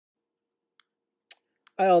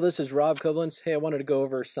Hi all, this is Rob Koblenz. Hey, I wanted to go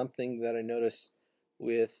over something that I noticed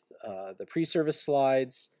with the pre-service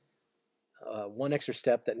slides. One extra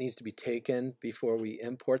step that needs to be taken before we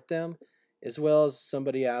import them, as well as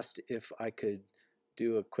somebody asked if I could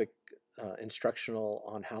do a quick instructional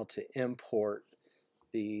on how to import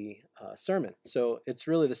the sermon. So it's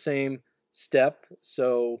really the same step.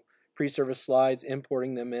 So pre-service slides,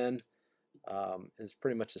 importing them in is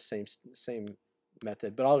pretty much the same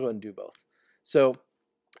method, but I'll go ahead and do both. So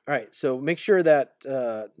all right, so make sure that,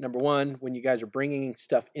 number one, when you guys are bringing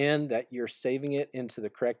stuff in, that you're saving it into the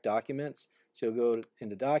correct documents. So you'll go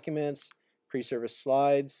into Documents, Pre-Service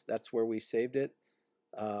Slides, that's where we saved it.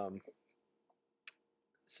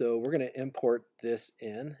 So we're going to import this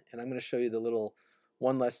in, and I'm going to show you the little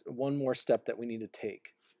one more step that we need to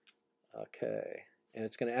take. Okay, and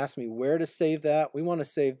it's going to ask me where to save that. We want to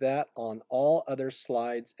save that on All Other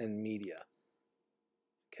Slides and Media.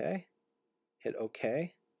 Okay, hit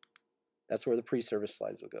OK. That's where the pre-service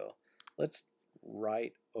slides will go. Let's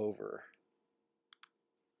write over.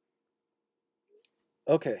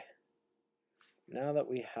 Okay, now that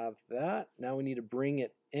we have that, now we need to bring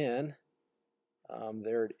it in.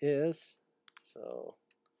 There it is. So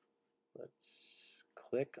let's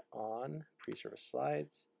click on pre-service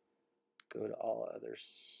slides, go to all other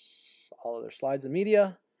slides and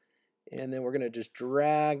media, and then we're going to just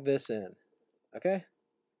drag this in. Okay.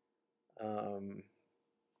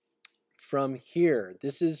 From here,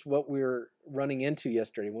 this is what we were running into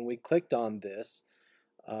yesterday. When we clicked on this,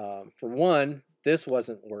 for one, this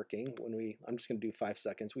wasn't working. I'm just going to do 5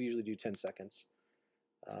 seconds. We usually do 10 seconds.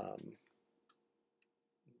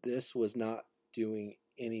 This was not doing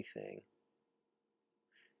anything.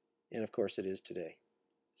 And of course it is today.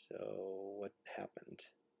 So what happened?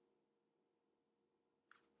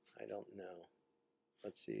 I don't know.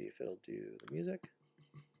 Let's see if it'll do the music.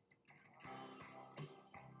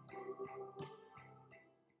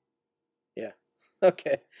 Yeah.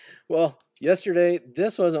 Okay. Well, yesterday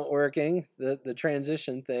this wasn't working, the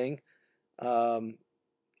transition thing, and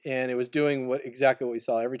it was doing exactly what we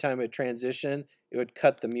saw. Every time it transition, it would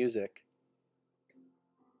cut the music.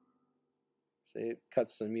 See, it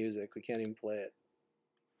cuts the music. We can't even play it.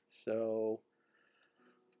 So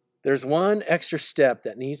there's one extra step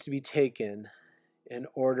that needs to be taken in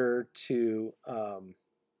order to. I'm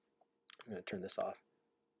going to turn this off.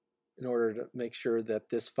 In order to make sure that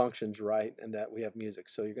this functions right and that we have music.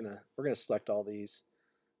 So we're gonna select all these,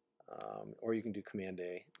 or you can do Command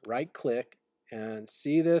A. Right click and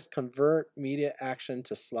see this convert media action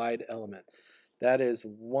to slide element. That is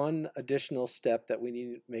one additional step that we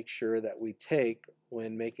need to make sure that we take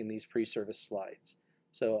when making these pre-service slides.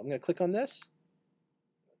 So I'm gonna click on this.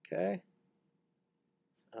 Okay.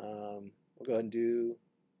 We'll go ahead and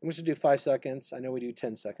I'm just gonna do 5 seconds. I know we do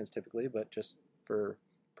 10 seconds typically, but just for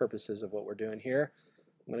purposes of what we're doing here,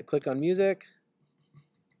 I'm going to click on music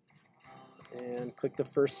and click the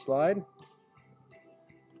first slide.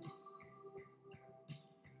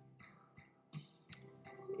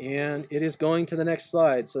 And it is going to the next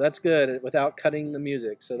slide, so that's good without cutting the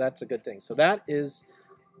music, so that's a good thing. So that is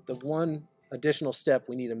the one additional step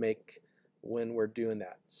we need to make when we're doing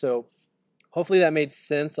that. So hopefully that made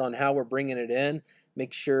sense on how we're bringing it in.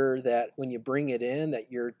 Make sure that when you bring it in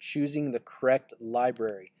that you're choosing the correct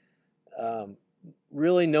library.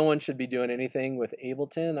 Really no one should be doing anything with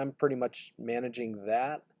Ableton. I'm pretty much managing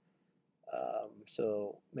that.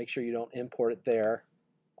 So make sure you don't import it there.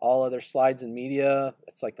 All other slides and media,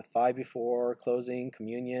 it's like the 5 before, closing,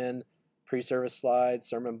 communion, pre-service slides,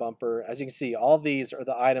 sermon bumper. As you can see, all these are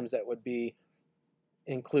the items that would be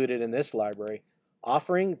included in this library.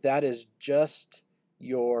 Offering, that is just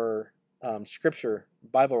your scripture,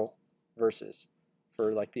 Bible verses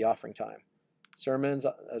for like the offering time. Sermons,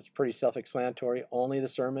 that's pretty self-explanatory, only the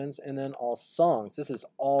sermons, and then all songs. This is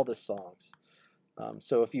all the songs.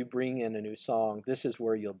 So if you bring in a new song, this is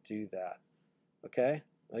where you'll do that. Okay?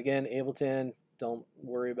 Again, Ableton, don't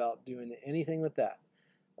worry about doing anything with that.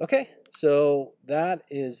 Okay, so that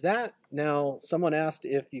is that. Now, someone asked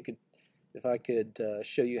if I could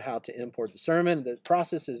show you how to import the sermon. The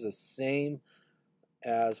process is the same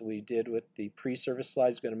as we did with the pre-service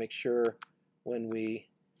slides. We're going to make sure when we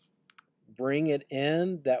bring it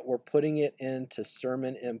in that we're putting it into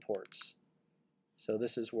sermon imports. So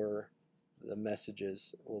this is where the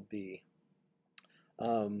messages will be.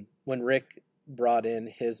 When Rick brought in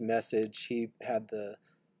his message, he had the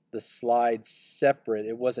slides separate.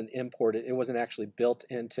 It wasn't imported. It wasn't actually built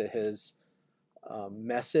into his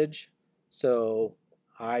message. So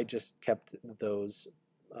I just kept those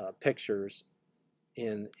pictures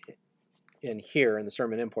in here in the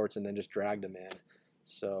sermon imports and then just dragged them in.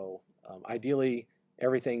 So ideally,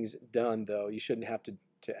 everything's done, though. You shouldn't have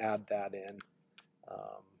to add that in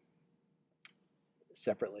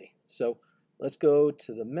separately. So let's go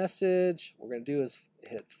to the message. What we're going to do is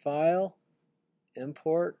hit File,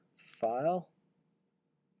 Import, File,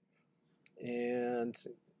 and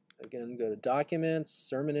again go to Documents,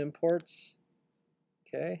 Sermon Imports.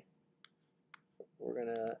 Okay,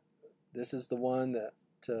 this is the one that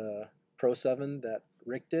Pro7 that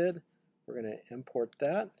Rick did. We're going to import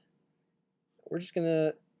that. We're just going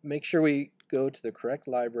to make sure we go to the correct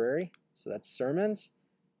library. So that's Sermons.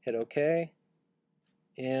 Hit OK.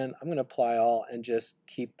 And I'm going to apply all and just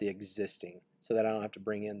keep the existing so that I don't have to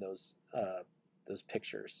bring in those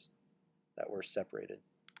pictures that were separated.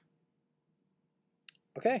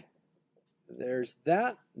 Okay, there's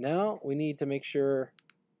that. Now we need to make sure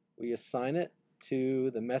we assign it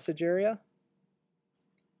to the message area.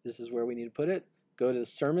 This is where we need to put it. Go to the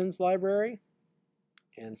Sermons library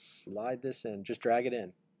and slide this in. Just drag it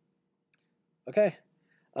in. Okay,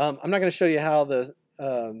 I'm not going to show you how the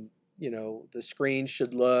the screen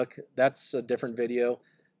should look. That's a different video,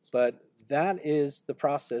 but that is the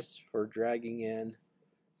process for dragging in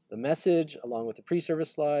the message along with the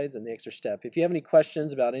pre-service slides and the extra step. If you have any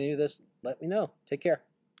questions about any of this, let me know. Take care.